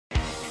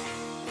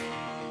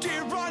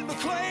Dear Ryan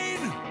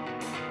McLean,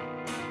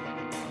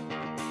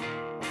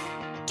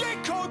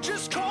 Dead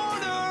Coach's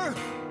Corner.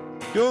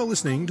 You're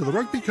listening to the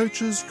Rugby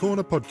Coaches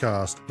Corner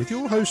podcast with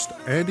your host,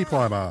 Andy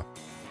Plymer,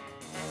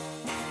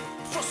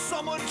 For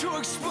someone to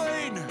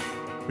explain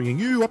bringing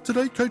you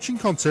up-to-date coaching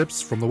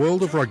concepts from the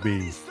world of rugby,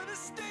 the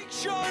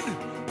distinction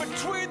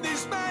between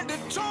these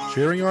mandatory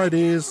sharing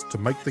ideas to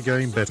make the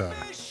game better.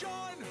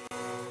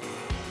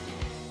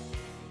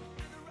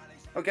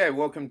 Okay,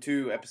 welcome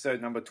to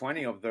episode number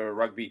 20 of the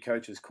Rugby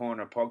Coaches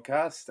Corner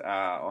podcast.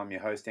 I'm your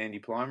host, Andy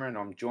Plymer, and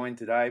I'm joined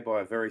today by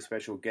a very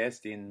special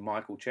guest in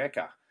Michael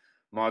Cheika.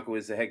 Michael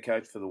is the head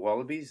coach for the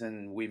Wallabies,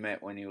 and we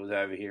met when he was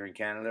over here in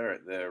Canada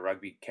at the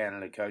Rugby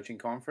Canada Coaching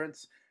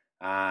Conference,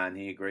 and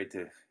he agreed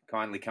to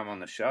kindly come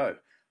on the show.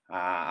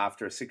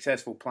 After a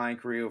successful playing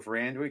career with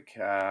Randwick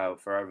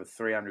for over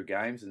 300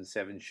 games and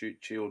 7 Shute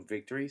Shield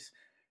victories,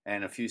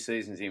 and a few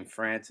seasons in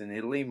France and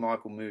Italy,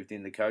 Michael moved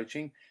into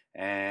coaching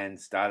and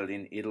started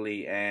in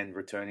Italy and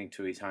returning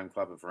to his home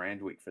club of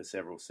Randwick for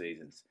several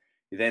seasons.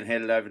 He then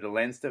headed over to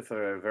Leinster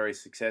for a very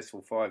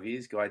successful 5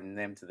 years, guiding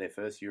them to their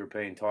first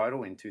European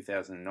title in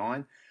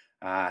 2009.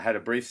 Had a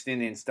brief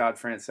stint in Stade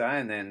Francais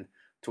and then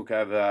took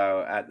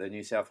over at the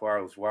New South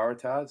Wales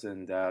Waratahs,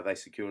 and they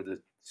secured the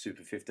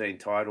Super 15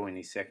 title in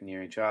his second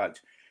year in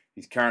charge.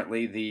 He's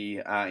currently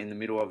in the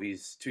middle of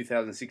his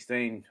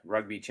 2016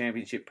 Rugby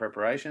Championship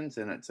preparations,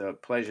 and it's a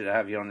pleasure to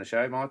have you on the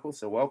show, Michael,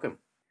 so welcome.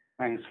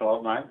 Thanks a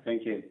lot, mate.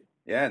 Thank you.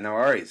 Yeah, no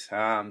worries.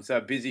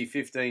 So busy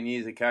 15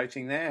 years of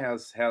coaching there.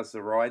 How's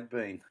the ride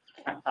been?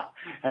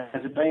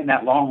 Has it been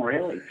that long,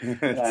 really?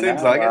 It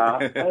seems like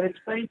it. But it's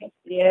been,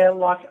 yeah,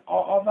 like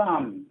I've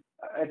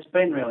it's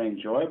been really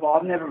enjoyable.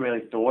 I've never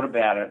really thought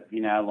about it,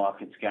 like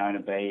it's going to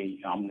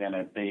be.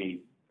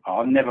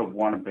 I never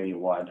want to be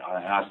what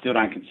I still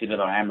don't consider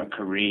that I am a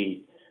career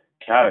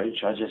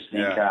coach. I just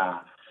think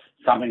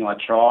something I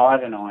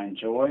tried and I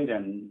enjoyed,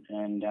 and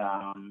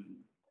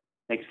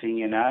next thing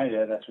you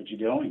know, that's what you're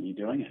doing.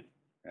 You're doing it.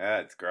 Yeah,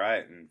 it's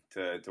great, and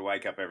to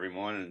wake up every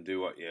morning and do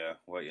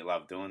what you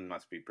love doing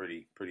must be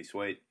pretty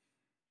sweet.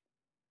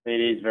 It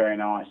is very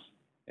nice.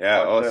 Yeah,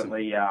 I awesome.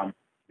 certainly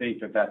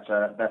think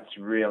that's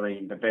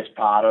really the best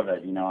part of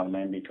it. You know what I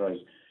mean? Because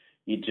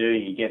you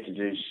get to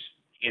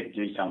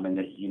do something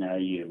that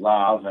you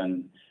love,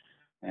 and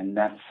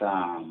that's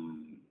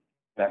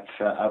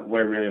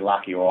we're really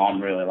lucky, or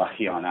I'm really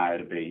lucky, I know,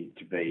 to be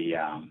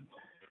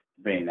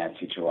in that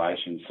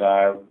situation.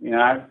 So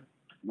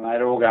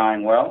mate, all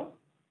going well.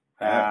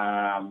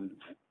 Yeah.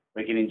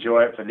 We can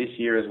enjoy it for this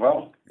year as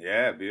well.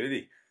 Yeah,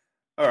 beauty.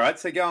 All right,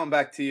 so going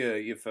back to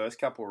your first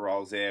couple of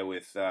roles there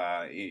with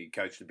you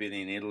coached a bit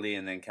in Italy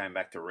and then came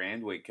back to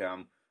Randwick.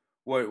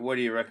 What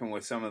do you reckon were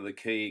some of the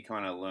key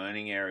kind of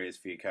learning areas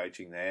for your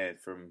coaching there,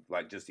 from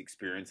like just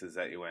experiences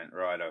that you went,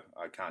 right,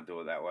 I can't do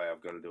it that way,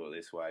 I've got to do it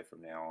this way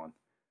from now on?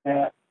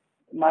 Yeah,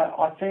 mate,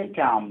 I think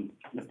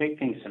the big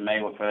things for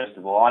me were, first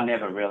of all, I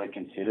never really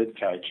considered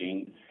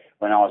coaching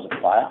when I was a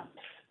player.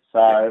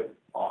 So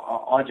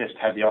I just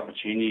had the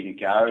opportunity to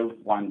go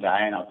one day,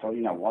 and I thought,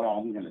 you know what,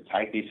 I'm going to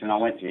take this, and I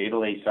went to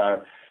Italy.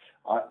 So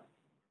I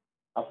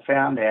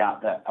found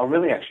out that I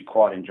really actually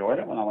quite enjoyed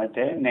it when I went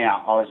there.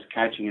 Now, I was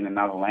coaching in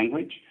another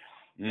language.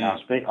 Now,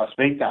 I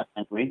speak that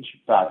language,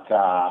 but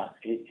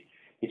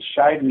it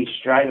showed me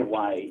straight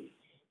away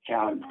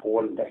how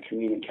important that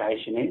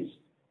communication is.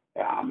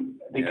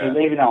 Because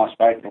even though I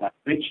spoke the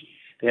language,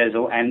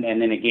 and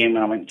then again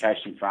when I went and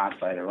coached in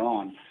France later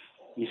on,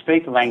 you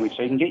speak the language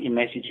so you can get your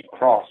message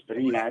across. But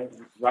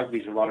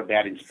rugby's a lot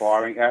about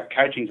inspiring.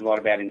 Coaching's a lot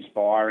about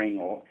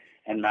inspiring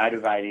and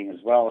motivating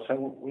as well.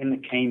 So in the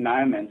key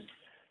moments,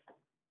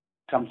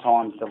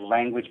 sometimes the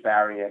language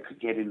barrier could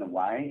get in the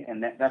way,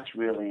 and that's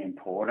really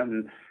important.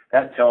 And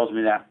that tells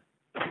me that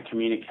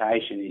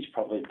communication is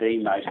probably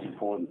the most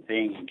important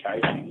thing in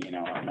coaching, you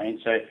know what I mean?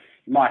 So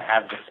you might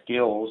have the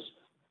skills,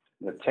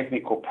 the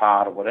technical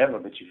part or whatever,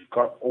 but you've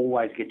got to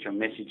always get your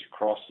message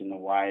across in the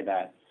way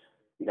that,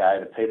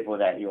 the people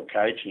that you're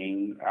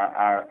coaching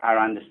are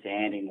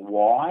understanding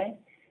why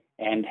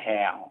and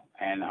how.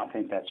 And I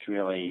think that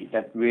really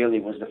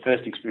was the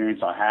first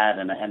experience I had,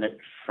 and it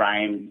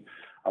framed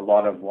a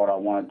lot of what I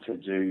wanted to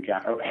do,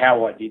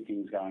 how I did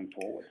things going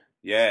forward.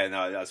 Yeah,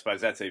 no, I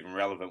suppose that's even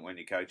relevant when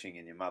you're coaching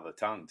in your mother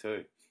tongue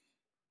too.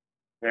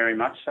 Very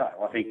much so.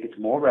 I think it's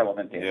more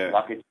relevant then. Yeah.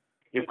 Like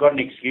you've got an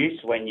excuse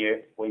when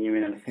you're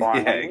in a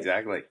foreign language.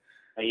 Exactly.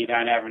 You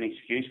don't have an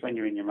excuse when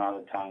you're in your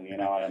mother tongue. You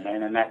know what I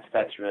mean? And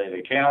that's really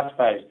the key. And I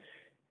suppose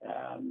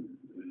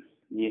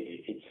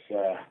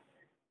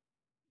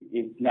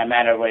no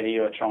matter whether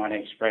you're trying to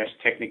express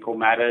technical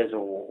matters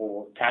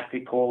or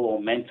tactical or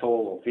mental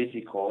or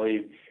physical,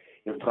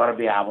 you've got to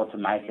be able to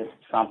make it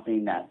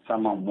something that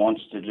someone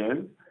wants to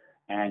do,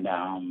 and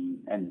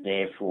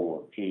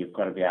therefore you've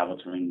got to be able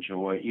to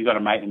enjoy it. You've got to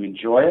make them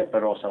enjoy it,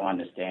 but also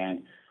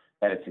understand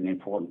that it's an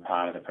important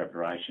part of the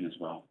preparation as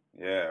well.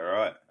 Yeah,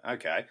 right.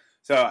 Okay.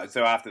 So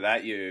after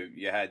that, you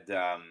had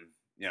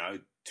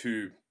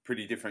two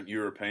pretty different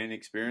European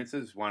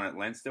experiences. One at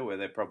Leinster, where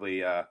they're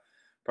probably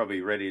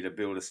ready to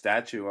build a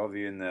statue of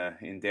you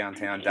in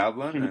downtown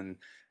Dublin,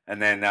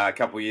 And then a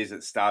couple of years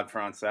at Stade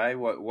Francais.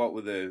 What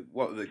were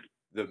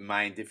the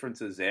main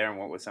differences there, and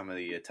what were some of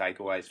the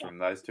takeaways from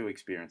those two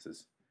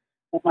experiences?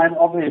 Well, mate,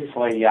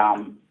 obviously,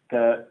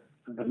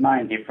 the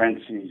main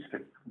difference is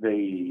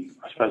the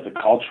I suppose the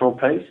cultural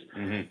piece.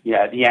 Mm-hmm.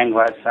 Yeah, the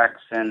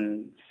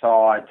Anglo-Saxon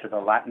side to the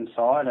Latin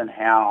side, and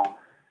how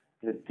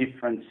the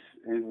difference.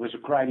 It was a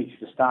great.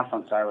 The Stade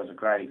Francais was a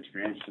great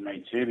experience for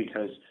me too,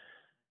 because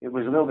it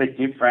was a little bit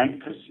different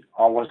because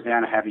I was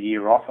going to have a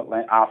year off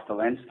after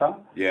Leinster.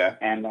 Yeah.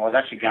 And I was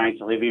actually going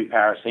to live in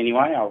Paris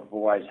anyway. I've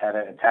always had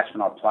an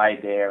attachment. I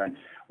played there, and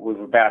we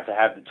were about to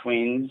have the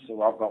twins.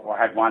 So I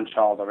had one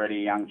child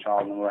already, a young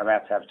child, and we were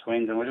about to have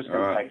twins, and we we're just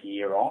going to take a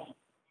year off.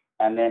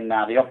 And then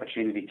the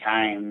opportunity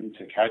came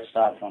to coach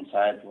Stade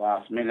Francais at the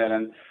last minute,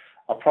 and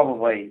I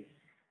probably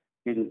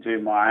didn't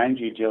do my own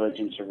due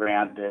diligence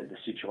around the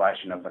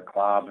situation of the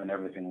club and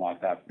everything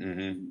like that.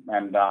 Mm-hmm.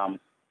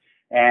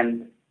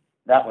 And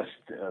that was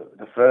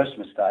the first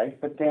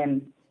mistake. But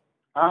then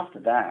after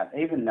that,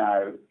 even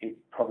though it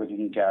probably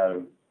didn't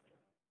go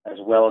as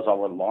well as I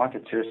would like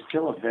it to, it's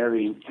still a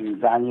very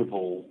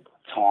invaluable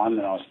time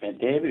that I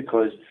spent there,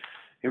 because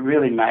it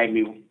really made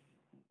me,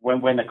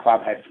 when the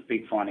club had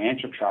big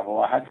financial trouble,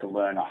 I had to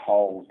learn a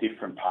whole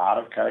different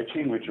part of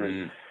coaching, which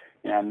was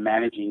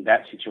managing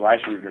that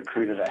situation. We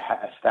recruited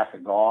a staff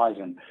of guys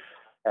and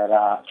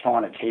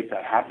trying to keep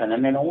that happen.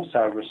 And then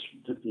also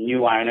the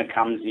new owner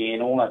comes in,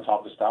 all that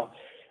type of stuff.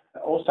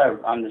 Also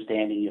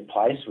understanding your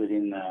place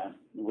within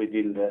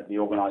the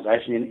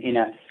organisation in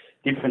a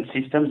different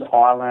systems,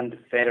 Ireland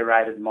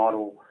federated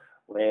model,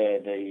 where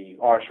the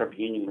Irish Rugby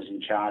Union was in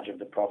charge of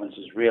the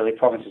provinces. Really,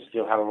 provinces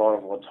still have a lot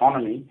of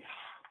autonomy,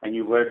 and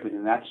you work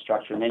within that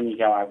structure. And then you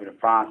go over to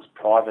France,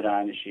 private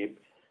ownership,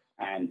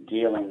 and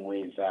dealing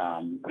with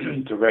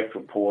direct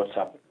reports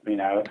up,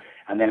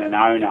 and then an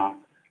owner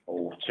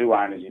or two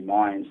owners in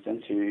my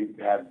instance who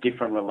have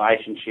different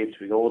relationships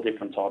with all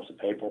different types of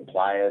people,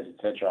 players,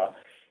 etc.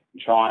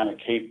 Trying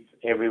to keep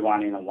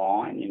everyone in a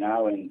line,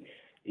 and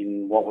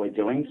in what we're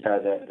doing, so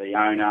that the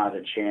owner,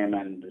 the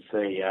chairman, the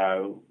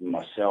CEO,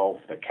 myself,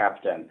 the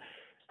captain,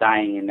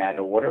 staying in that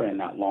order, in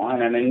that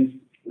line. And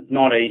then it's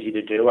not easy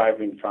to do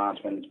over in France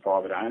when it's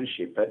private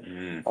ownership, but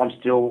I'm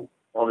still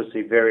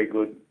obviously very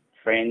good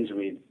friends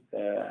with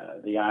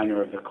the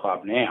owner of the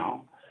club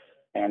now.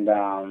 And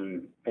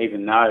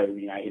even though,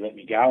 he let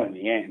me go in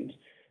the end,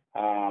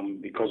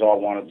 because I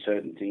wanted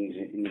certain things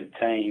in the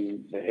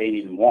team that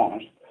he didn't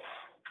want.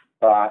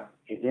 But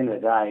at the end of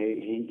the day,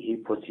 he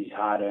puts his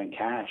hard-earned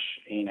cash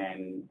in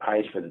and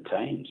pays for the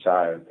team.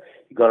 So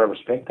you've got to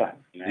respect that.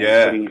 He's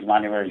putting his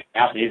money where his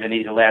mouth is, and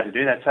he's allowed to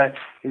do that. So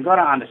you've got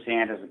to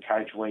understand as a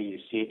coach where you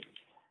sit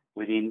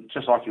within,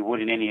 just like you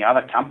would in any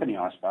other company,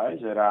 I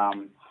suppose, that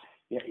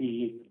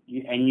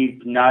you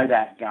know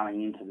that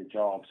going into the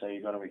job, so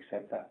you've got to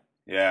accept that.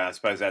 Yeah, I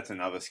suppose that's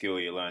another skill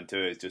you learn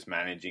too, is just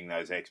managing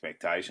those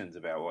expectations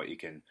about what you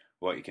can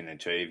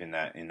achieve in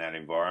that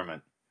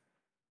environment.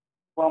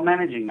 Well,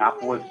 managing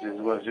upwards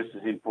was just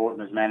as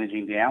important as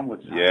managing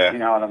downwards. Yeah. You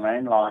know what I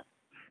mean? Like,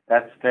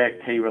 that's their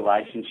key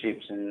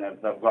relationships, and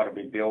they've got to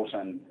be built,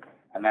 and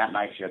that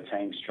makes your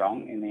team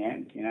strong in the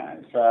end,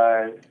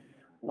 So,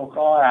 look,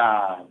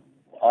 I'm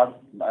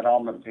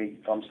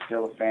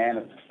still a fan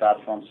of the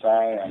Stade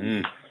Francais,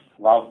 and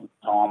love the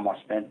time I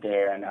spent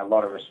there, and a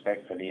lot of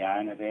respect for the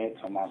owner there,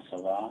 Thomas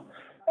Savard.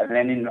 And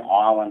then in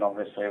Ireland,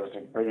 obviously, it was a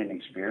brilliant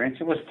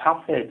experience. It was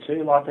tough there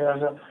too. Like,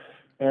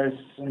 there's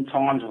some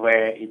times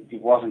where it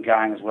wasn't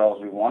going as well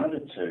as we wanted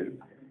it to.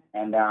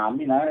 And,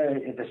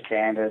 the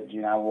standard,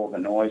 all the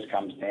noise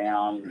comes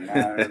down,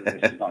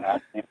 this is not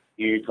happening,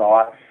 you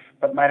guy.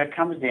 But, mate, it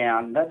comes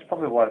down, that's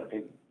probably what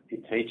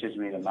it teaches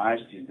me the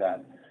most, is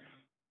that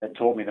it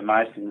taught me the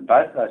most in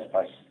both of those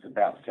places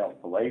about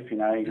self-belief.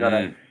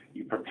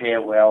 You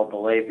prepare well,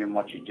 believe in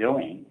what you're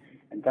doing,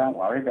 and don't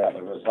worry about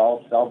the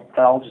results.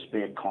 They'll just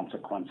be a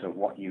consequence of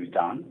what you've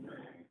done.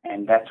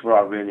 And that's where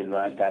I really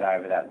learned that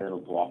over that little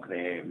block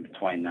there in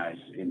between those.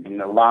 In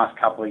the last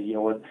couple of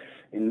years,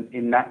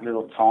 in that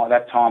little time,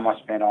 that time I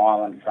spent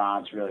Ireland,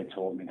 France, really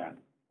taught me that.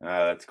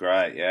 Oh, that's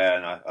great. Yeah,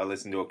 and I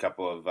listened to a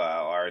couple of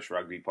Irish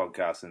rugby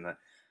podcasts, and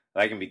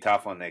they can be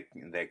tough on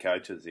their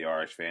coaches, the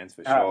Irish fans,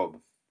 for sure.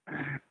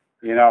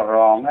 You're not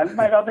wrong. And,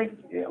 mate, I think,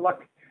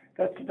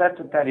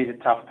 that is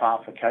a tough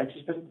part for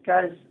coaches, but it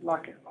goes,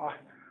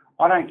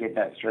 I don't get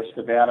that stressed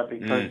about it,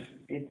 because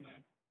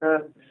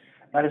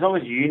but as long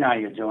as you know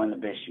you're doing the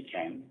best you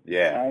can.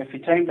 Yeah. If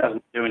your team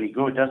doesn't do any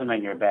good, doesn't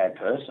mean you're a bad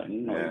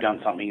person, or you've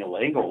done something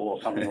illegal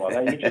or something like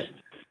that. You just,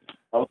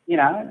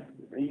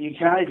 you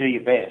can only do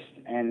your best,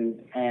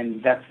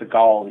 and that's the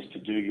goal, is to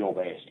do your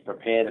best,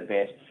 prepare the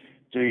best,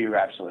 do your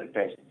absolute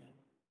best.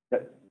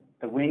 But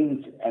the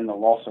wins and the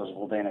losses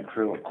will then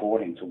accrue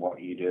according to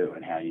what you do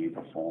and how you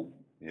perform.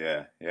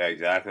 Yeah,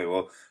 exactly.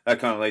 Well, that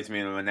kind of leads me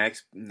into my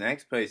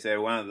next piece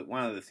there. One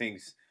of the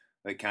things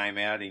that came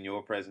out in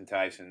your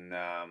presentation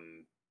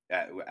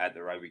at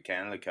the Rugby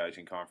Canada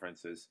Coaching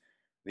Conference is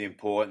the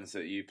importance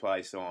that you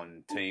place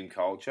on team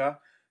culture.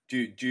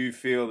 do you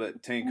feel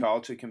that team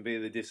culture can be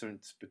the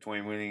difference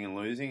between winning and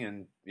losing?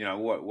 And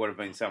what have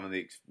been some of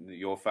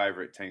your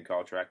favourite team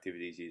culture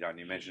activities you've done?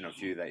 You mentioned a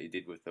few that you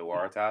did with the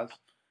Waratahs.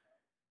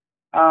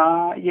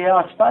 Yeah,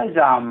 I suppose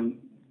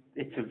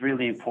it's a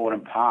really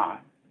important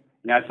part.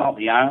 It's not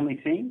the only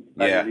thing,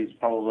 but it is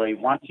probably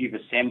once you've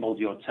assembled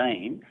your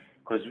team,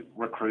 because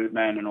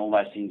recruitment and all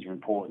those things are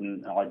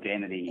important.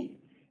 Identity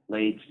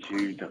leads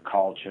to the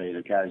culture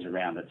that goes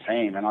around the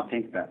team, and I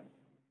think that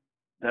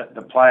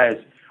the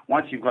players,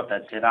 once you've got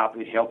that set up,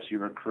 it helps you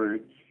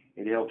recruit,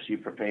 it helps you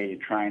prepare your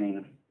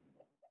training,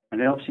 it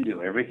helps you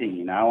do everything,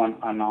 and I'm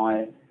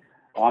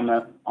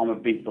a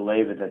big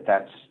believer that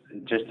that's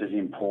just as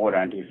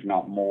important, if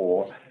not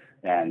more,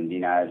 than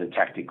the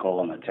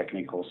tactical and the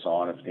technical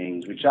side of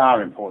things, which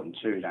are important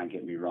too. Don't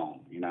get me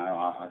wrong.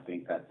 I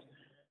think that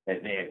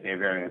they're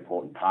very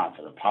important parts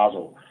of the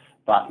puzzle.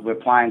 But we're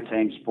playing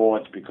team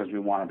sports because we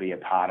want to be a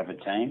part of a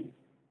team,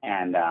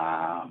 and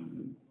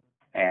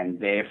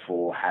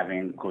therefore having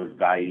a good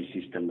value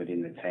system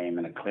within the team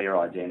and a clear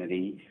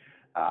identity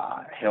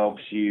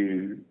helps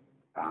you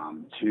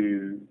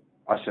to,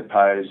 I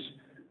suppose,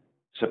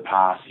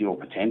 surpass your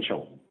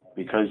potential,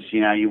 because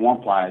you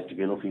want players to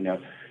be looking to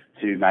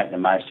make the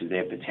most of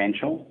their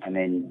potential, and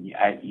then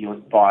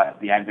by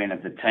the advent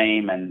of the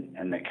team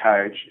and the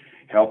coach,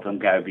 help them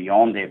go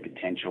beyond their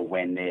potential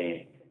when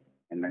they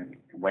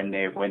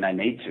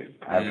need to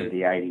over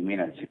the 80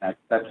 minutes.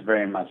 That's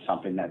very much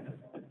something that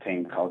the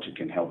team culture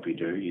can help you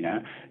do.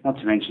 Not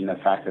to mention the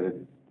fact that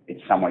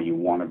it's somewhere you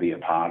want to be a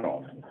part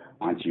of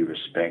once you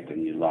respect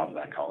and you love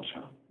that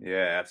culture.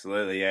 Yeah,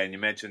 absolutely. Yeah, and you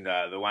mentioned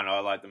the one I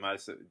liked the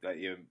most that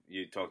you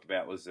talked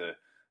about was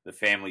the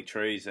family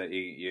trees that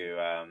you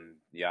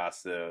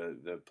asked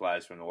the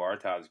players from the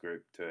Waratahs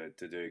group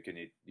to do. Can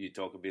you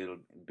talk a bit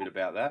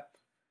about that?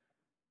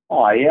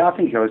 Oh yeah, I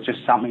think it was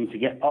just something to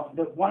get.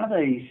 One of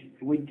these,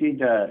 we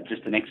did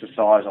just an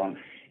exercise on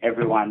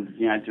everyone,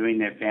 doing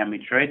their family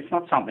tree. It's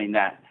not something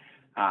that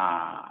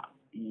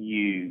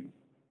you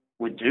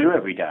would do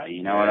every day.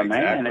 You know what I mean?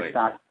 Exactly. And it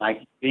starts to make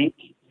you think.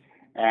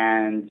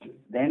 And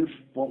then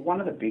one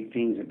of the big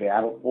things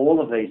about all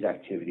of these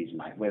activities,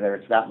 mate, whether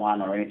it's that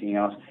one or anything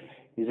else,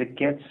 is it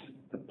gets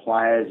the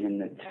players in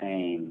the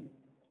team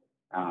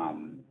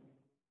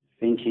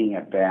thinking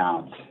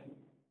about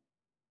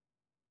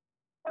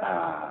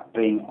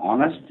being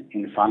honest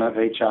in front of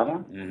each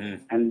other,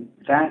 and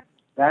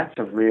that's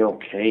a real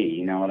key.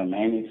 You know what I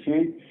mean?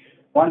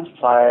 Once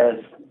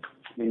players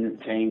in the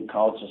team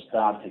culture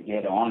start to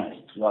get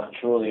honest, like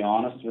truly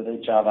honest with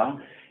each other,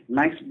 it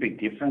makes a big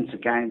difference.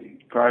 Again,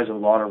 it grows a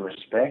lot of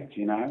respect,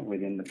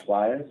 within the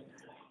players,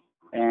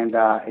 and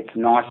it's a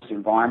nice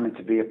environment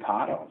to be a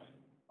part of.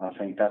 I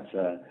think that's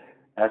the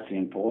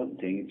important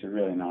thing. It's a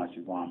really nice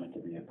environment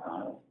to be a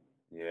part of.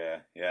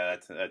 Yeah,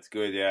 that's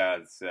good. Yeah,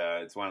 it's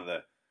one of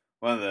the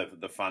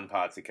fun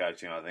parts of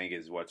coaching, I think,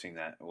 is watching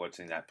that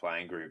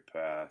playing group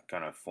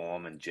kind of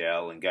form and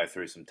gel and go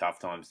through some tough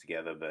times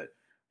together, but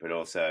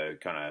also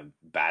kind of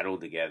battle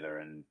together.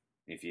 And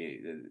if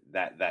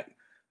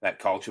that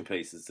culture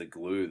piece is the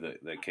glue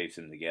that keeps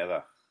them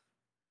together.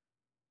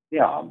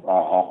 Yeah,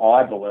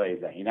 I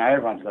believe that.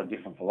 Everyone's got a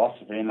different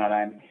philosophy, and I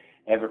don't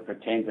ever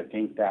pretend to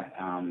think that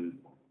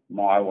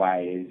my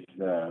way is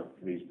the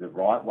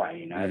right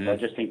way. So I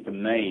just think for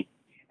me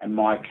and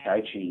my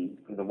coaching,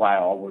 the way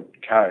I would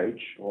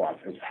coach, or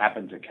I've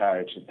happened to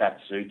coach,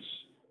 that suits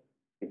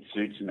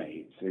me.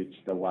 It suits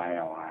the way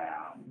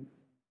I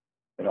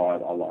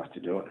like to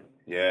do it.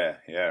 Yeah,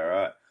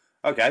 right.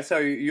 Okay, so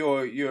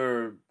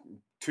you're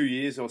 2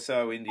 years or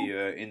so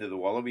into the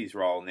Wallabies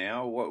role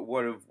now.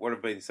 What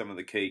have been some of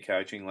the key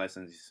coaching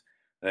lessons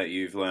that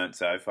you've learnt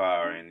so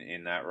far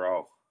in that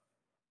role?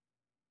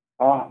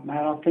 Oh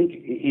man, I think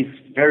it's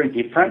very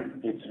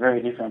different. It's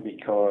very different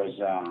because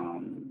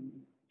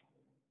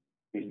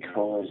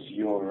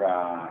you're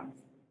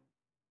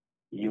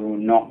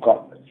not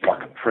got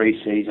like a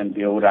pre-season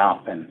build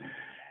up and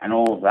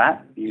all of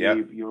that.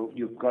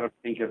 You've got to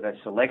think of as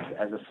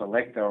a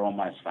selector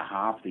almost for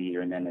half the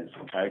year, and then as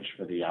a coach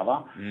for the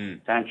other.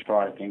 Don't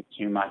try to think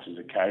too much as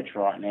a coach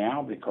right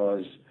now,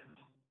 because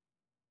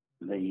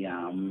the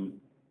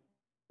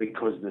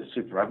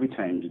Super Rugby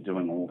teams are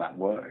doing all that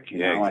work.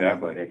 Exactly. And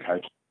they've got their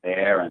coaches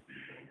there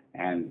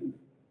and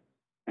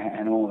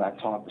all that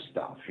type of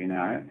stuff.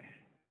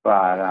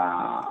 But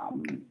I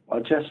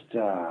just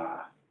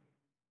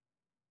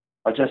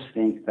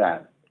think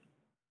that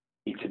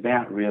it's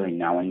about really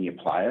knowing your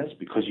players,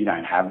 because you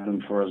don't have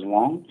them for as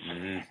long.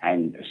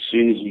 And as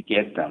soon as you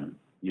get them,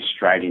 you're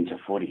straight into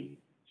footy.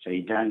 So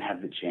you don't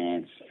have the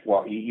chance.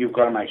 Well, you've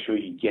got to make sure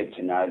you get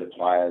to know the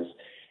players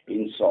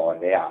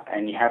inside out,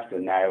 and you have to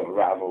know a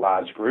rather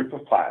large group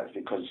of players,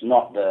 because it's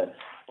not the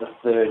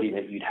 30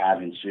 that you'd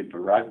have in Super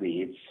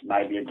Rugby. It's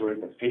maybe a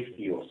group of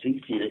 50 or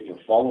 60 that you're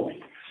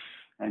following.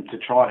 And to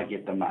try to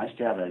get the most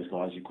out of those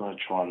guys, you've got to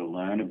try to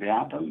learn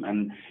about them.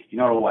 And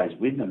you're not always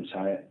with them,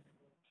 so it's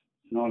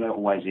not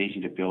always easy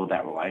to build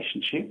that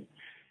relationship.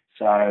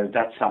 So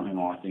that's something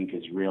I think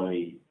is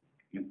really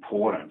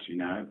important,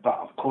 But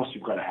of course,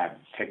 you've got to have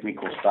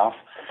technical stuff.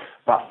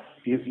 But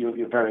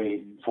you're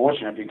very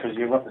fortunate because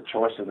you've got the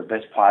choice of the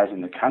best players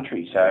in the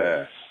country.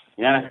 So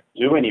you don't have to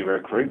do any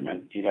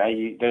recruitment.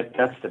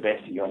 That's the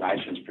best that your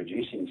nation's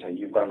producing. So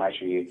you've got to make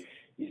sure you're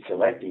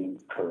selecting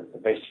the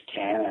best you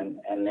can,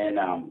 and then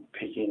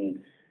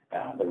picking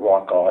the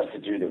right guys to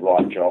do the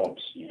right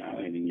jobs.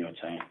 In your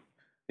team.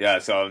 Yeah,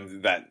 so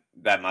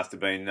that must have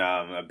been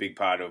a big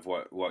part of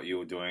what you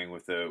were doing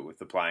with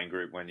the playing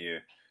group when you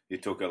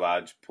took a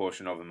large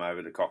portion of them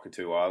over to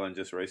Cockatoo Island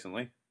just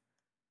recently.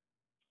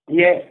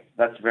 Yeah,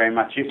 that's very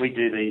much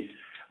it.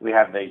 We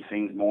have these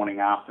things morning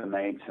after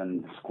meets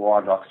and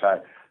squad rock.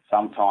 So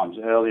sometimes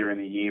earlier in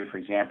the year, for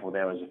example,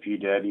 there was a few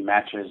derby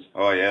matches.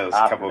 Oh yeah, there was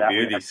a couple of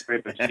beauties. We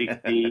had a group of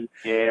 60.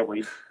 Yeah,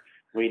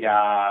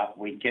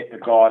 we'd get the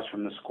guys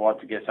from the squad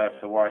to get, so if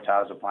the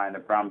Waratahs are playing the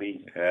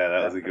Brumbies, yeah,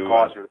 that was a good one. The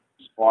guys one. from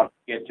the squad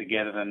get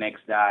together the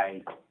next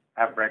day,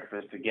 have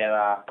breakfast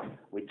together,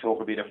 we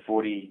talk a bit of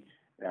footy,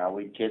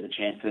 we get the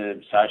chance to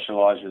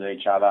socialise with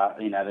each other,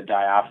 the day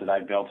after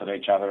they belted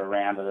each other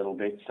around a little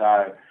bit.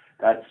 So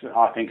that's,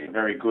 I think, a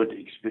very good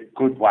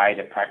way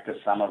to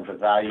practice some of the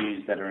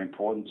values that are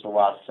important to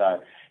us.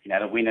 So,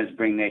 the winners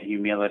bring their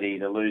humility,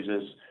 the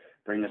losers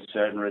bring a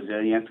certain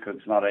resilience, because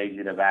it's not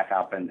easy to back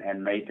up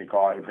and meet the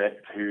guy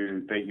who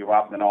beat you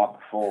up the night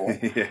before.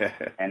 Yeah.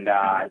 And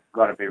you've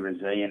got to be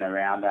resilient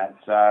around that.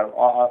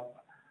 So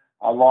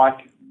I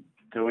like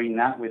doing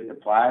that with the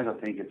players. I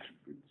think it's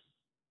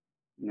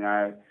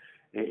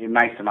it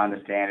makes them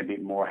understand a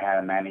bit more how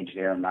to manage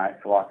the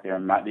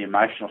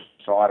emotional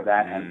side of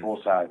that, and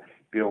also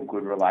build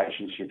good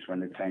relationships when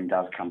the team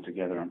does come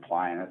together and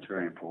play, and that's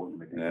very important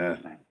within the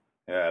team.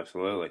 Yeah,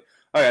 absolutely.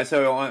 Okay,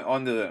 so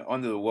on to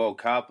the World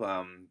Cup.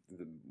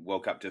 The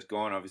World Cup just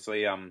gone,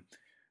 obviously.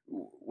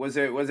 Was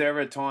there ever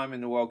a time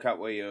in the World Cup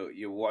where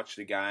you watched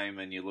a game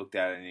and you looked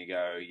at it and you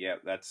go, "Yeah,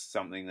 that's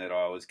something that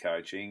I was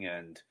coaching,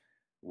 and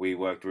we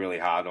worked really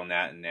hard on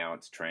that, and now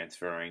it's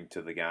transferring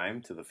to the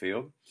game, to the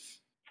field"?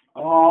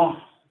 Oh,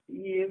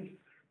 yeah.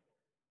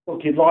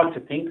 Look, you'd like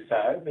to think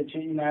so, but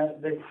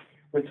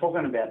we're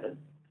talking about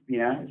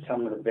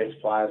some of the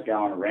best players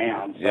going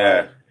around.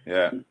 So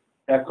yeah.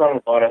 They've got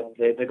a lot of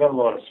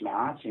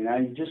smarts.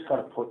 You just got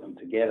to put them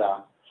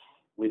together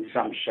with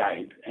some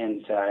shape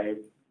and say,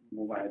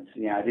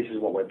 this is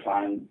what we're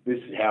playing, this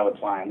is how we're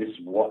playing, this is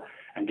what,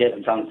 and get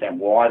them to understand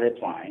why they're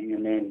playing,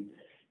 and then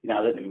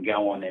let them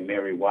go on their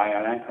merry way.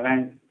 I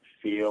don't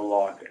feel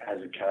like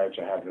as a coach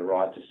I have the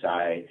right to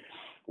say,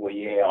 well,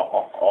 yeah,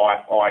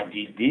 I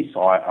did this.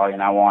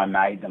 I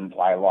made them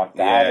play like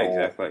that. Yeah,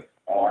 exactly.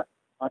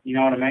 You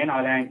know what I mean?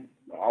 I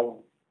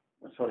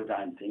sort of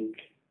don't think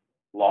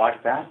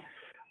like that.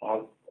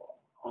 I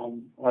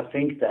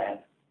think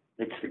that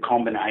it's the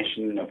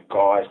combination of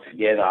guys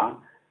together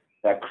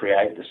that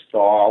create the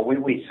style.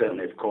 We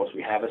certainly, of course,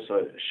 we have a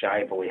sort of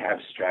shape, or we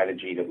have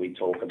strategy that we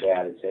talk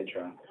about,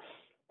 etc.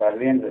 But at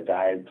the end of the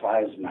day,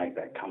 players make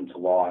that come to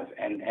life,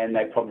 and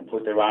they probably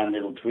put their own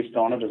little twist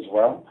on it as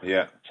well.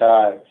 Yeah.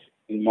 So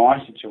in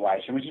my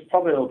situation, which is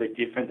probably a little bit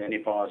different than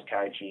if I was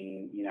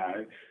coaching,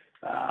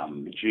 a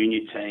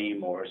junior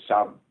team or a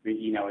sub,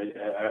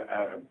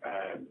 a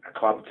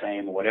club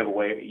team or whatever,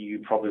 where you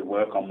probably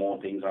work on more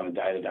things on a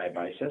day-to-day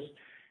basis,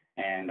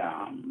 and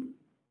a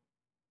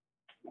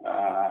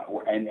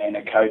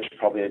coach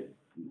probably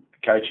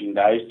coaching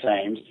those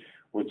teams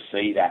would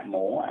see that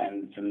more.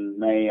 And for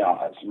me,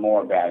 it's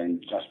more about, I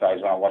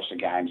suppose, when I watch the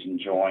games,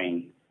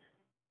 enjoying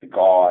the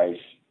guys,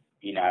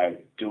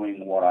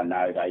 doing what I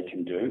know they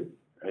can do,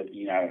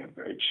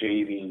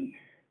 achieving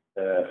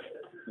the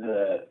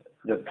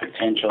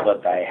potential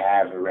that they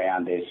have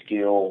around their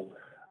skill,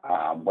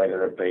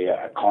 whether it be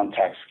a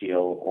contact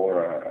skill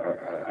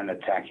or an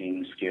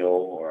attacking skill,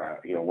 or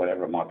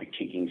whatever it might be,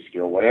 kicking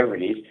skill, whatever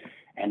it is,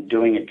 and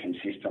doing it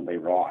consistently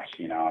right.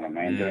 You know what I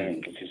mean? Doing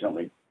it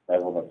consistently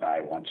level that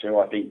they want to.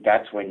 I think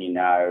that's when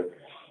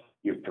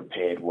you've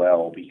prepared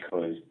well,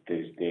 because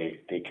they're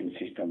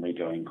consistently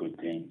doing good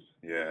things.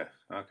 Yeah.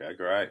 Okay.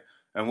 Great.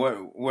 And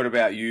what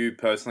about you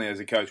personally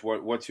as a coach?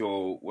 What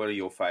are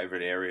your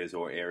favourite areas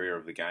or area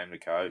of the game to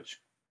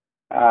coach?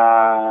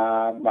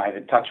 Mate,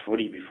 a touch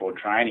footy before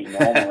training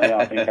normally.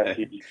 I think that's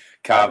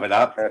carve it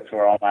up. That's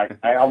where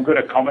I'm good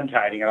at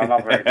commentating, and I'm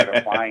not very good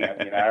at playing it.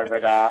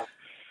 But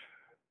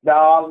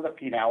no, look,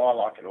 I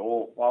like it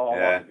all. I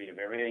like a bit of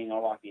everything. I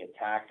like the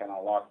attack, and I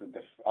like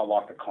the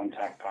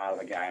contact part of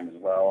the game as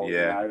well.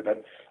 Yeah.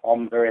 But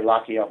I'm very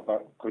lucky. I've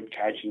got good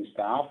coaching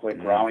staff. We're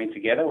growing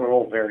together. We're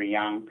all very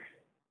young.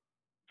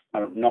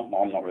 I'm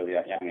not really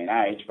that young in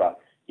age, but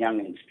young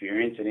in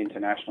experience at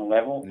international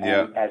level.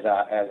 Yeah. And as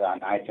are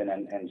Nathan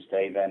and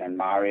Stephen and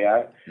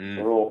Mario,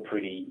 we're all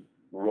pretty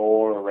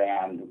raw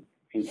around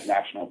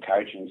international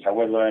coaching. So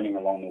we're learning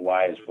along the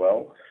way as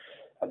well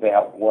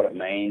about what it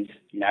means,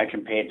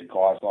 compared to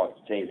guys like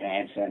Steve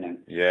Hansen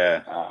and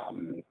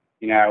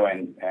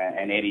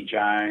and Eddie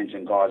Jones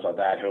and guys like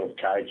that who have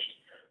coached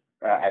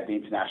at the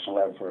international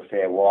level for a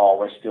fair while.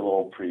 We're still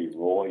all pretty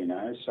raw,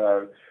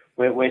 So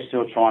we're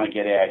still trying to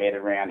get our head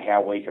around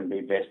how we can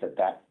be best at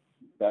that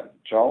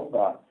job.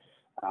 But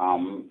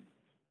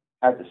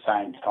at the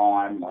same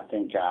time, I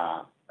think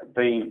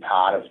being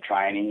part of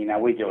training,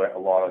 we do a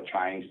lot of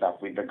training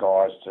stuff with the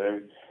guys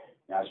too,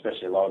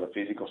 especially a lot of the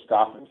physical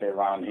stuff. If they're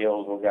running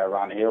hills, we'll go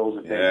run hills.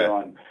 If they're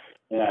doing,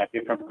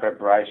 different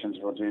preparations,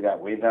 we'll do that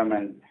with them.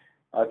 And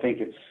I think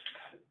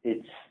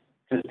it's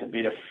just a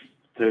bit of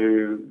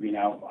to,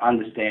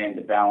 understand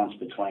the balance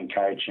between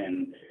coach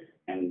and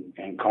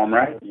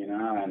comrade, and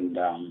I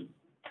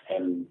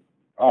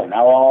don't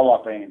know, I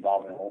like being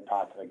involved in all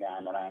parts of the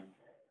game.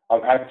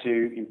 I've had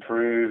to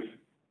improve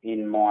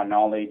in my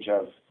knowledge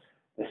of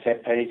the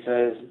set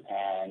pieces,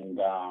 and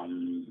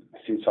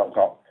since I've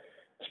got,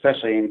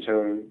 especially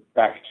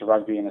back to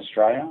rugby in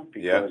Australia,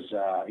 because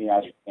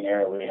it's an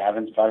area we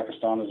haven't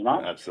focused on as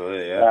much.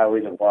 Absolutely, yeah.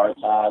 With the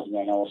Waratahs and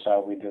then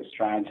also with the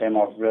Australian team,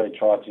 I've really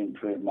tried to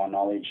improve my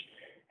knowledge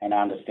and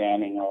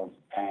understanding of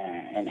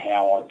and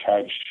how I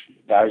coach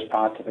those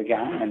parts of the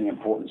game and the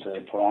importance that I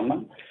put on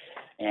them.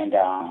 And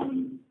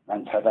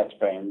so that's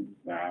been,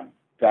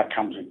 that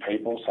comes with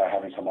people. So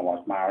having someone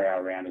like Mario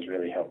around has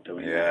really helped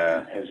doing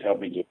that. Has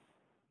helped me do.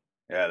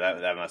 Yeah,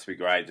 that must be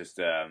great. Just,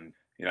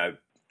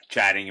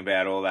 chatting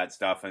about all that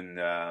stuff and,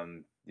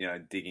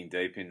 digging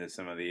deep into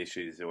some of the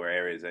issues or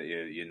areas that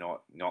you're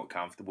not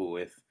comfortable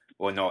with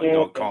or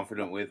not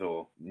confident with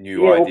or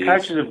new ideas. Well,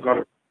 coaches have got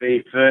to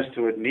be first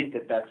to admit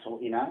that that's all,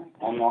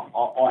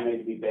 I need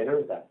to be better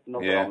at that.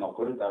 Not that I'm not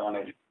good at that, I need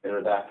to be better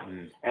at that.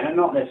 And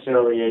not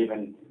necessarily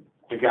even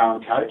to go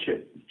and coach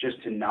it,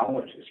 just to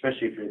know it,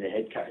 especially if you're the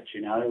head coach,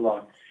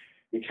 like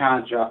you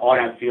can't just, I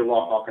don't feel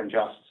like I can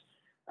just,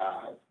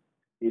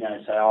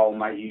 say, oh,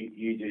 mate,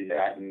 you do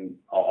that and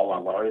I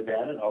won't worry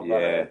about it. I've got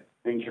to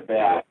think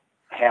about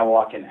how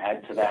I can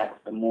add to that.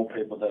 The more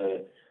people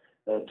that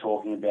are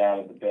talking about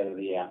it, the better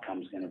the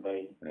outcome's going to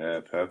be.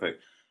 Yeah,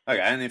 perfect. Okay,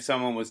 and if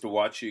someone was to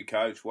watch you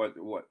coach, what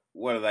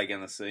are they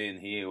going to see and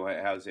hear?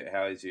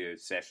 How is your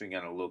session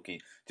going to look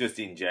just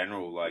in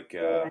general? Like,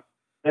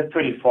 they're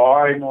pretty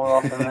fiery more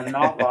often than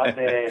not. Like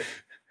there's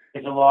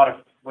a lot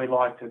of. We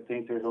like to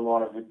think there's a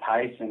lot of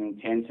pace and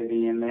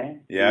intensity in there.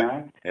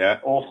 Yeah.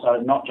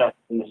 Also, not just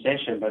in the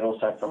session, but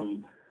also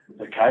from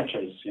the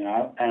coaches.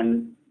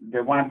 And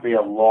there won't be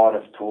a lot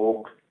of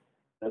talk.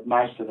 That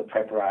most of the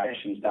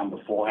preparation's done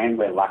beforehand.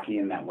 We're lucky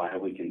in that way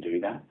we can do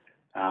that.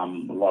 A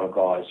lot of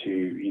guys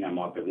who,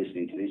 might be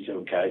listening to this,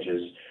 or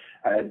coaches,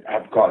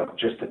 have got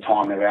just the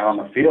time they're out on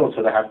the field,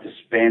 so they have to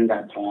spend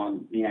that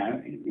time,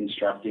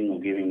 instructing or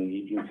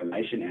giving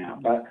information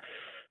out. But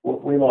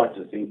we like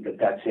to think that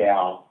that's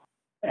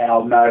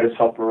our modus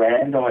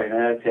operandi,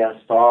 it's our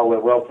style. We're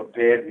well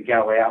prepared. We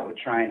go out, we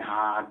train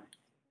hard,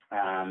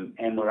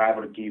 and we're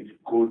able to give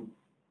good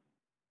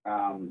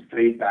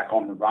feedback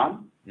on the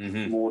run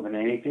more than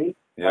anything.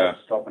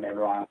 Stopping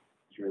everyone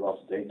through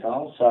lots of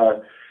details.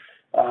 So,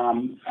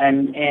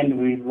 and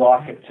we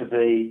like it to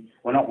be.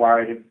 We're not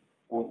worried.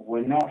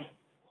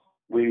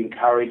 We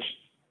encourage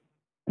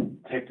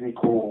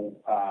technical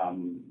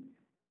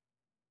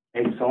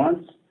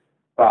excellence,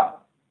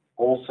 but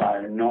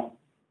also not.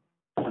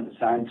 At the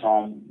same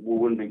time, we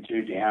wouldn't be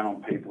too down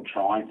on people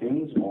trying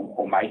things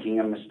or making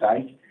a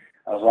mistake,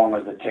 as long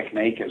as the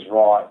technique is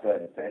right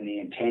and the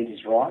intent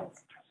is right.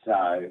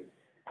 So,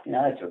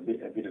 it's a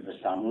bit of a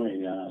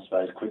summary, I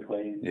suppose,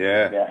 quickly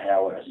about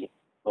how it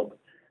look,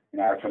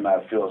 from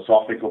a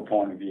philosophical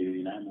point of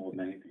view, more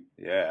than anything.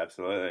 Yeah,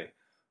 absolutely.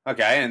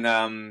 Okay,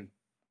 and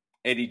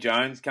Eddie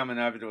Jones coming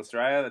over to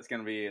Australia. That's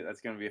going to be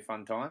a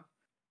fun time.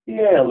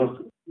 Yeah,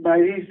 look,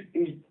 mate,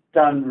 he's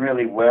done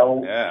really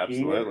well. Yeah,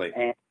 absolutely.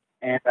 Here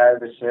and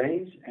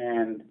overseas,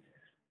 and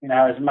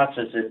as much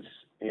as it's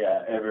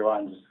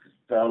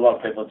a lot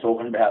of people are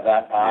talking about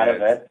that part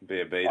of it.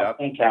 Be a beat up. I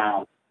think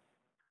no,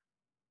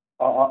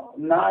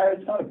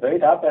 it's not a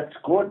beat up. That's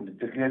good.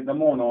 The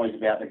more noise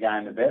about the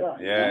game, the better.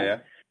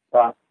 Yeah.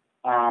 But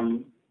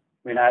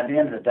at the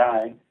end of the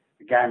day,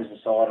 the game's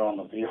decided on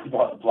the field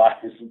by the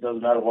players. It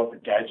doesn't matter what the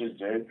coaches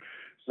do.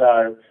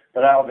 So,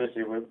 but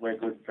obviously we're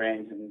good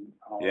friends, and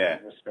I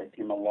respect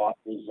him a lot.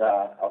 We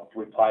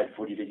played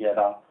footy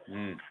together,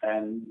 and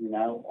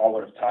I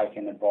would have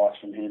taken advice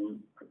from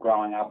him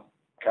growing up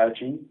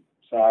coaching.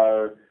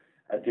 So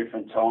at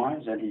different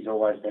times, and he's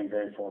always been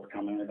very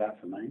forthcoming with that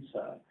for me.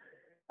 So,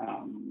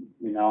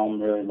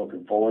 I'm really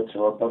looking forward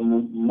to it, but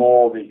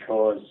more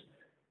because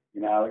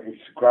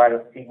it's great.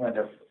 England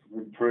have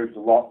improved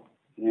a lot,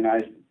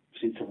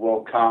 since the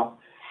World Cup,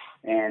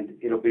 and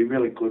it'll be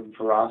really good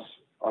for us.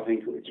 I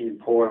think it's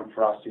important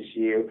for us this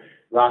year.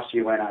 Last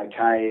year went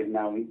okay, even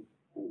though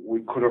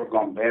we could have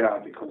gone better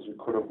because we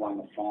could have won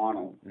the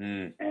final.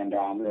 And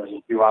there was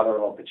a few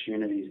other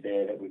opportunities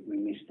there that we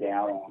missed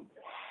out on.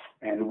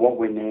 And what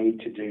we need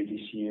to do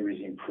this year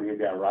is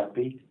improve our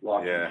rugby,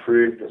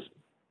 improve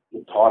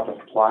the type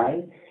of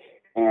play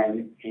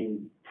and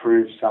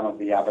improve some of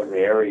the other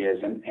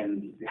areas.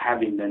 And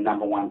having the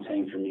number one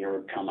team from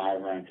Europe come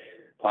over and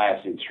play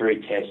us in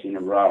 3 tests in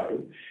a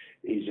row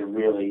is a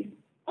really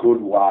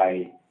good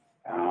way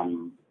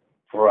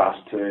for us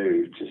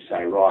to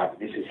say, right,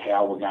 this is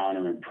how we're going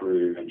to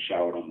improve and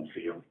show it on the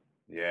field.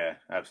 Yeah,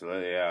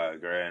 absolutely. Yeah, I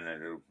agree,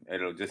 and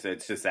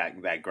it's just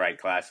that great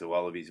clash, the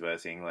Wallabies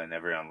versus England.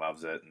 Everyone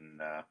loves it, and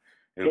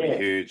It'll be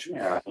huge.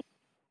 Yeah.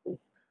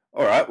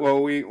 All right.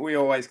 Well, we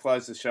always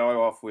close the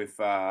show off with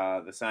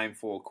the same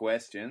 4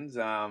 questions.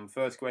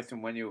 First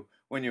question: when you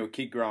were a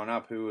kid growing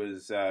up, who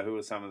was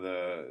some of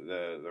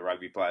the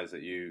rugby players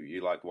that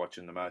you liked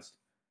watching the most?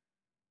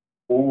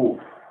 Ooh,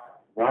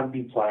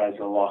 rugby players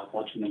I like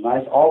watching the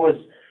most. I was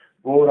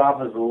brought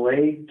up as a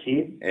league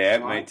kid. Yeah,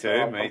 right?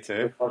 me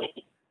too.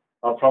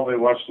 I probably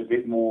watched a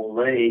bit more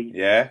league.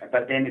 Yeah.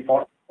 But then if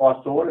I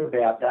thought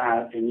about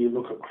that, and you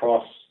look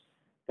across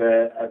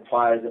the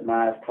players that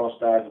may have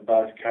crossed over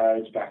both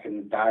codes back in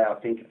the day, I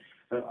think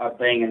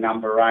being a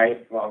number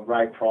 8,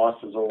 Ray Price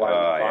was always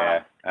a player.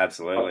 Yeah,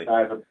 absolutely.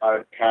 Crossed over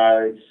both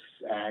codes,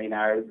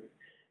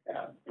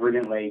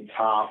 brilliantly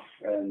tough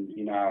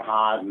and,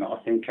 hard. And I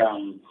think,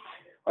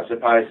 I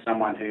suppose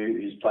someone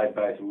who's played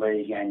both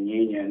league and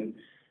union,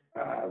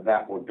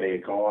 that would be a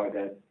guy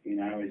that,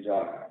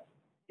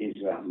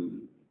 is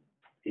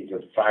a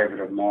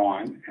favourite of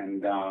mine.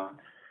 And,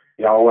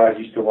 I always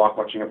used to like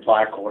watching a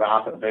player called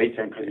Arthur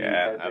Beaton because he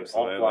had the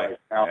offload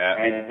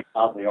and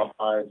lovely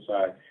offload.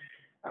 So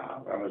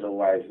that was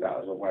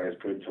always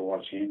good to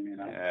watch him.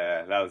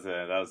 Yeah, that was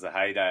the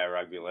heyday of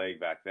rugby league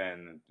back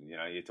then.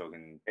 You're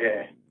talking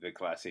the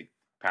classic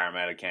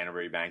Parramatta,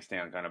 Canterbury,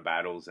 Bankstown kind of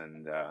battles,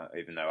 and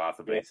even though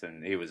Arthur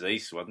Beaton, he was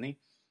East, wasn't he?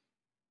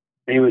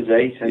 He was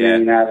East, and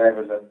then there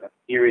was a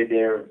period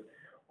there of,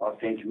 I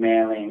think,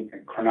 Manly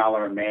and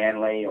Cronulla and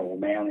Manly, or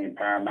Manly and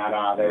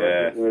Parramatta.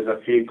 There was a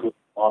few good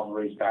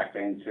rivalries back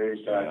then too.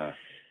 So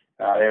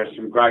there were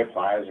some great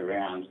players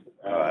around.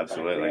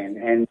 Absolutely.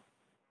 And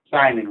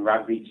same in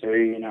rugby too.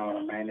 You know what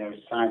I mean? There were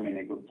so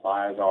many good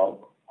players.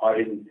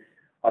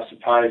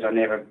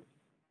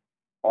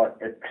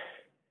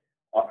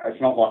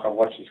 It's not like I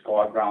watched this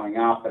guy growing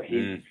up, but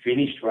he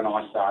finished when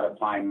I started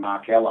playing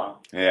Mark Ella.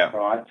 Yeah.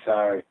 Right.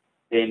 So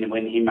then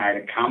when he made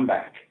a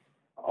comeback,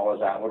 I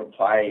was able to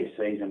play a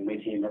season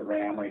with him at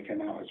Randwick,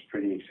 and that was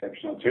pretty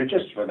exceptional too,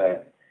 just for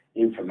the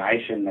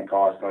information the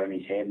guy's got in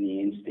his head and the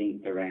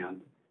instinct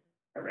around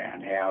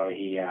how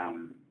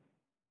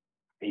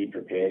he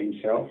prepared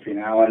himself,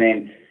 And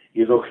then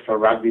you look for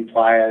rugby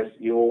players,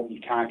 you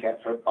can't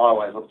get for. I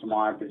always look to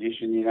my own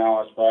position,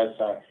 I suppose.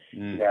 So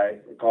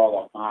a guy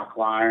like Mark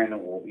Lone,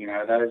 or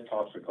those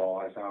types of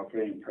guys are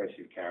pretty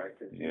impressive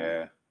characters.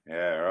 Yeah,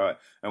 right.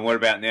 And what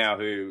about now?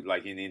 Who,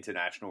 like in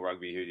international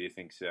rugby, who do you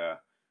think's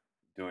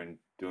doing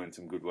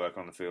some good work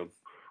on the field?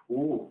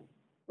 Ooh,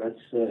 that's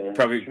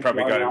probably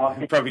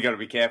got to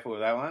be careful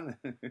with that one.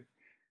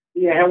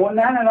 Yeah, well,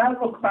 no.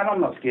 Look, mate,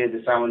 I'm not scared to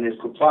say when there's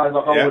good players.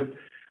 Like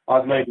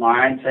I'd leave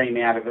my own team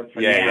out of it for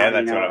now. Yeah,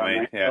 that's what I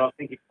mean. Yeah. But I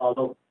think if I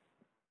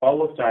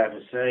looked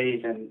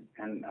overseas and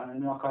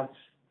like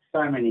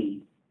so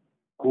many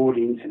good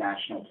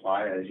international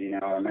players. You know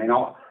what I mean?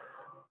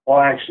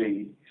 I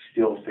actually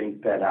still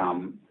think that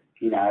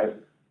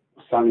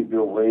Sonny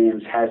Bill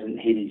Williams hasn't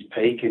hit his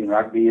peak in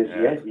rugby as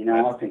yet.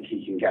 I think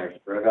he can go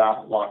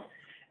further,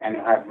 and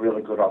have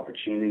really good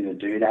opportunity to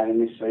do that in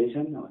this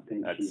season. I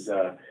think he's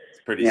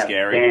it's pretty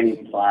scary.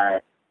 Outstanding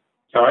player.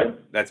 Sorry?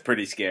 That's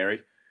pretty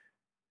scary.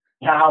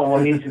 Yeah, well,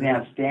 he's an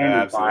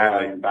outstanding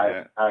player in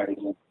both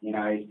codes.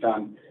 He's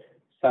done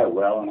so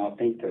well, and I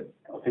think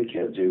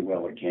he'll do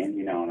well again.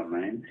 You know what I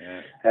mean?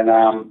 Yeah. And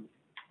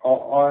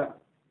I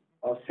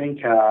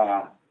think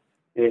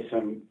there's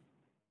some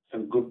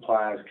good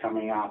players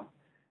coming up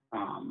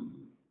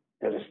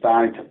that are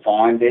starting to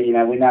find it.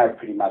 We know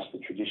pretty much the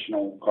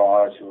traditional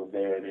guys who are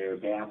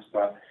thereabouts,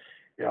 but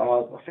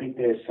I think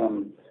there's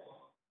some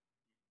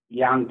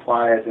young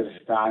players that are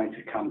starting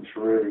to come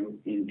through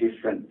in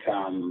different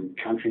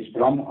countries.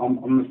 But I'm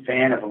a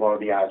fan of a lot of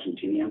the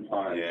Argentinian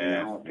players.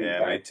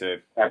 Me too.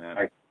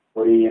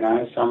 Footy,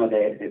 some of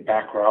their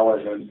back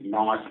rowers are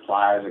nice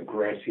players,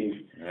 aggressive,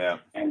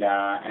 and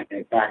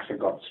their backs have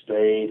got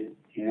speed.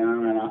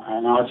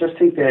 And I just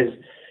think there's.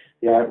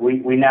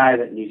 We know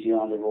that New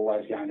Zealand are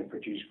always going to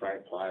produce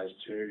great players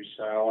too.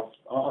 So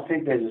I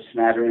think there's a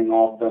smattering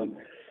of them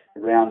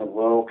around the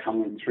world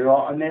coming through.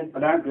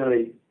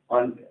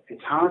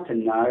 It's hard to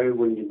know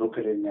when you look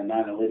at it in an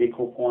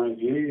analytical point of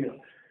view.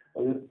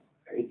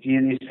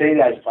 You see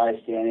those players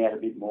stand out a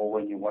bit more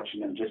when you're watching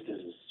them just as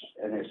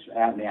an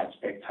out-and-out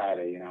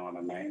spectator, you know what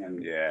I mean?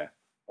 And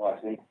I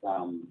think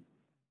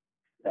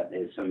that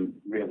there's some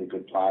really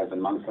good players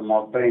amongst them.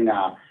 I've been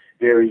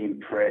very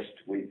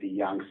impressed with the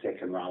young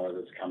second rower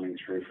that's coming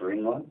through for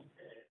England.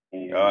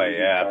 And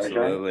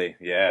absolutely.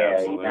 Yeah,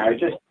 absolutely.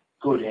 Just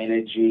good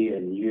energy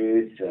and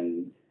youth,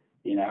 and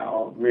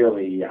I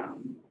really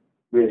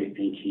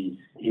think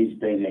he's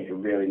been a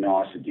really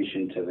nice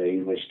addition to the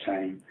English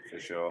team. For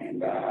sure.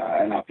 And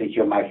I think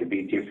he'll make a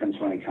big difference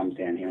when he comes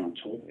down here on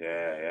tour.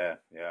 Yeah,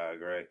 I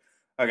agree.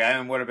 Okay,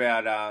 and what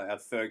about our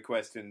third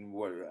question?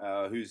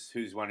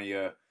 Who's one of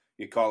your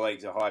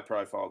colleagues, a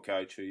high-profile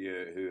coach who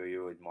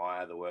you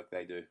admire the work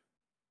they do?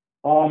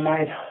 Oh,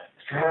 mate,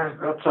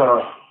 that's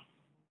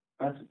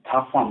a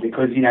tough one,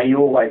 because you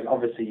always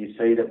obviously you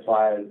see the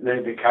players,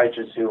 the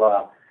coaches who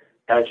are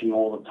coaching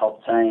all the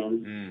top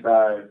teams.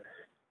 So,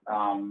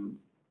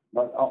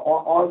 but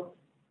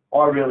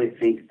I really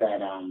think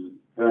that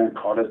Vern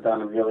Cotter's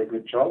done a really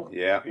good job.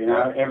 Yeah.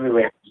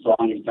 Everywhere he's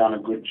gone, he's done a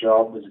good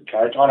job as a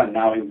coach. I don't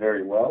know him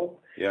very well.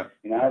 Yeah.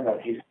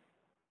 But he's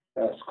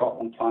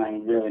Scotland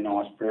playing really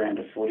nice brand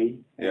of footy.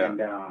 Yeah.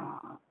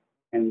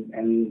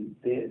 And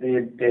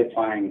they're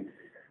playing,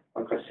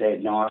 like I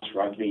said, nice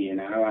rugby,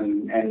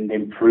 and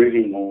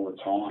improving all the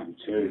time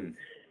too.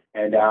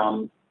 And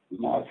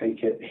I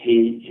think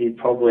he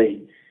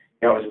probably,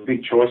 it was a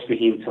big choice for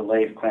him to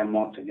leave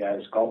Claremont to go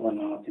to Scotland,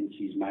 and I think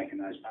he's making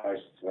those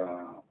posts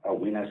a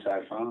winner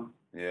so far.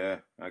 Yeah.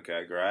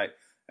 Okay. Great.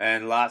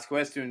 And last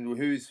question: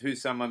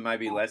 Who's someone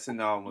maybe lesser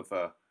known with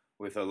a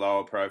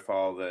lower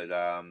profile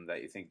that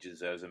you think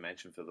deserves a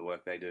mention for the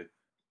work they do?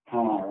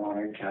 Oh,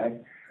 right,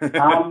 okay.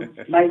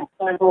 Maybe,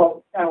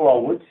 well, I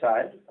would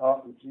say,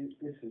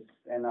 this is,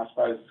 and I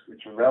suppose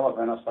it's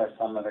relevant. I suppose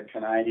some of the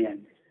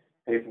Canadian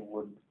people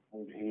would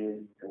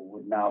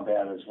know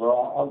about it as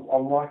well. I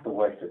like the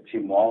work that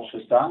Tim Walsh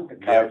has done, the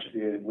coach of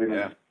the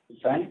women's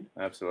team.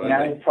 Absolutely.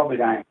 They probably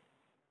don't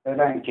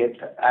get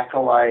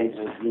accolades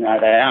as they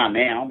are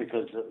now,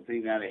 because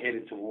they're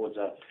headed towards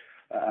an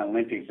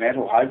Olympic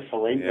medal,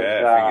 hopefully.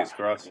 Yeah, but, fingers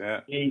crossed.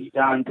 Yeah. He's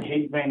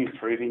been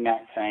improving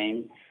that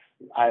team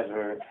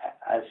over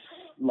as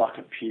like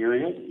a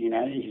period.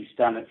 He's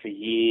done it for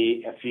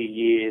a few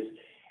years,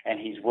 and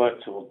he's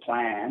worked to a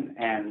plan,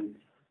 and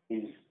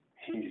he's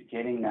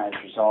getting those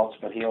results.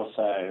 But he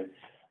also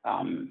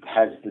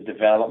has the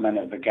development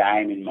of the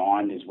game in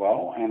mind as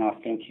well, and I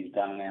think he's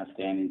done an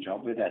outstanding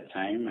job with that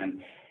team.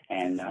 And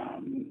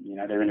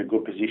they're in a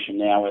good position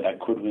now where they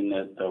could win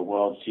the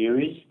World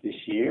Series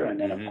this year, and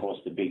then of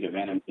course the big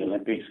event of the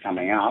Olympics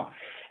coming up,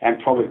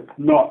 and probably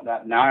not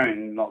that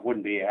known,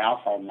 wouldn't be a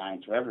household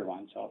name to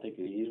everyone. So I think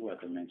it is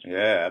worth a mention.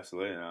 Yeah,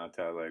 absolutely. No, I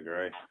totally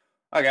agree.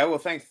 Okay, well,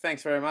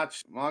 thanks very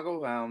much,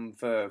 Michael,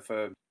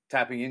 for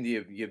tapping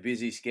into your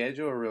busy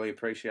schedule. I really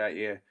appreciate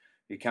you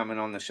coming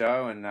on the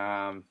show, and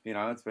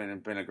it's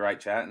been a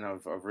great chat, and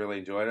I've really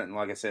enjoyed it. And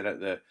like I said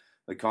at the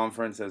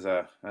conference, as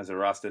a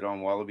rusted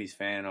on Wallabies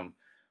fan,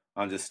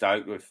 I'm just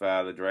stoked with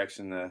the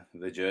direction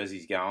the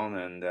jersey's going,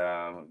 and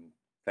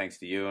thanks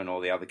to you and all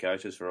the other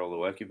coaches for all the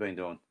work you've been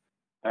doing.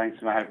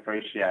 Thanks, mate.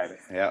 Appreciate it.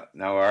 Yeah,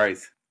 no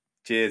worries.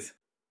 Cheers.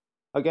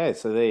 Okay,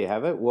 so there you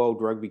have it.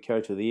 World Rugby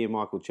Coach of the Year,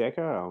 Michael Cheika.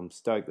 I'm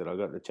stoked that I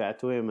got to chat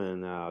to him,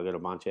 and I got a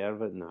bunch out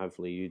of it, and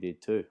hopefully you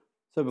did too.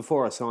 So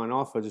before I sign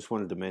off, I just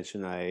wanted to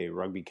mention a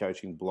rugby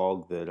coaching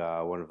blog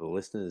that one of the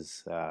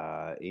listeners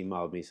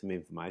emailed me some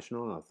information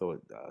on. I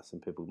thought some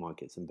people might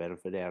get some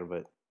benefit out of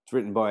it. It's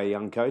written by a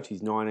young coach.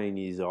 He's 19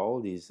 years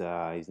old. His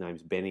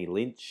name's Benny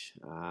Lynch,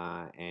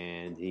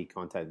 and he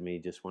contacted me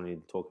just wanting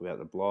to talk about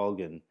the blog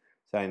and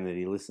saying that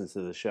he listens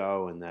to the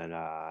show, and that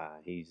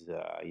he's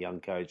a young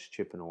coach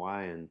chipping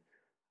away, and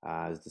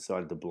has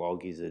decided to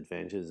blog his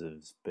adventures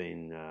as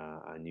being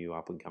a new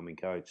up-and-coming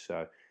coach.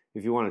 So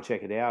if you want to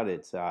check it out,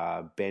 it's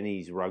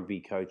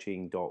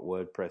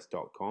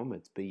bennysrugbycoaching.wordpress.com.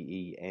 It's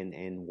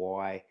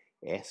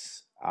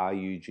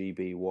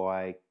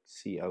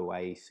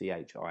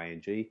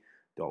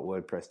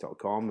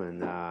BENNYSRUGBYCOACHING.wordpress.com.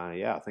 And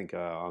I think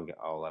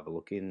I'll have a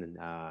look in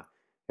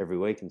every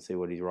week and see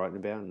what he's writing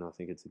about. And I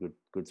think it's a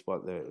good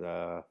spot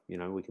that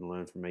we can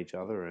learn from each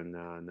other, and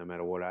no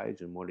matter what age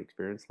and what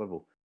experience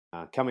level.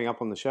 Coming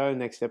up on the show,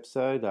 next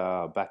episode,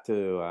 back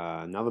to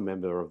another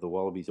member of the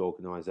Wallabies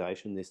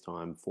organisation, this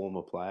time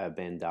former player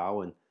Ben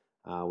Darwin.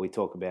 We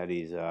talk about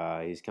his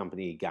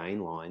company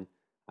Gainline,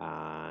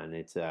 and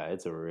it's a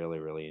really,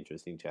 really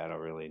interesting chat. I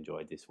really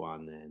enjoyed this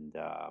one, and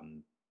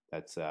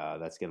that's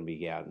going to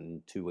be out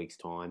in 2 weeks'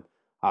 time.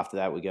 After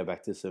that, we go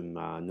back to some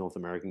North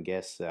American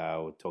guests.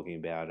 We're talking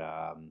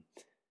about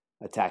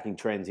attacking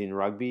trends in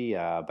rugby,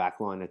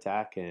 backline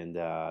attack, and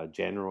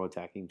general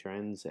attacking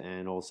trends,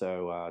 and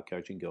also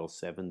coaching girls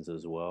sevens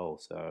as well.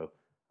 So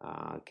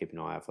keep an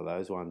eye out for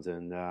those ones.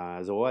 And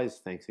as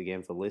always, thanks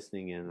again for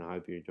listening, and I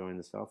hope you're enjoying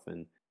the stuff,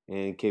 and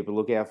keep a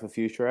lookout for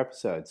future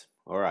episodes.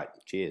 All right,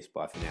 cheers.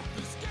 Bye for now.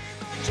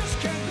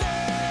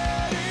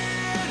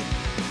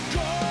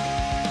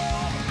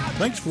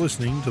 Thanks for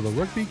listening to the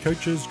Rugby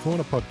Coaches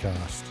Corner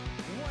podcast.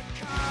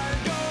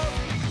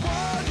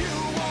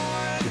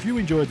 If you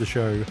enjoyed the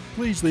show,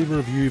 please leave a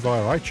review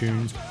via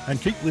iTunes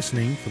and keep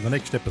listening for the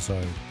next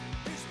episode.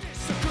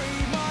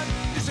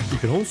 You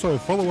can also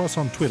follow us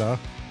on Twitter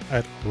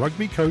at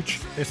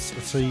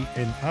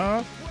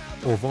RugbyCoachSCNR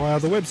or via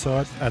the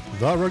website at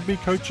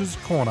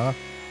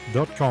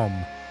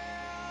therugbycoachescorner.com.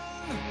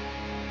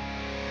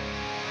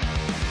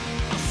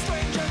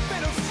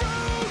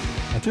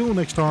 Until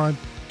next time,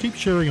 keep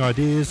sharing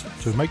ideas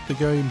to make the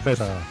game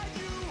better.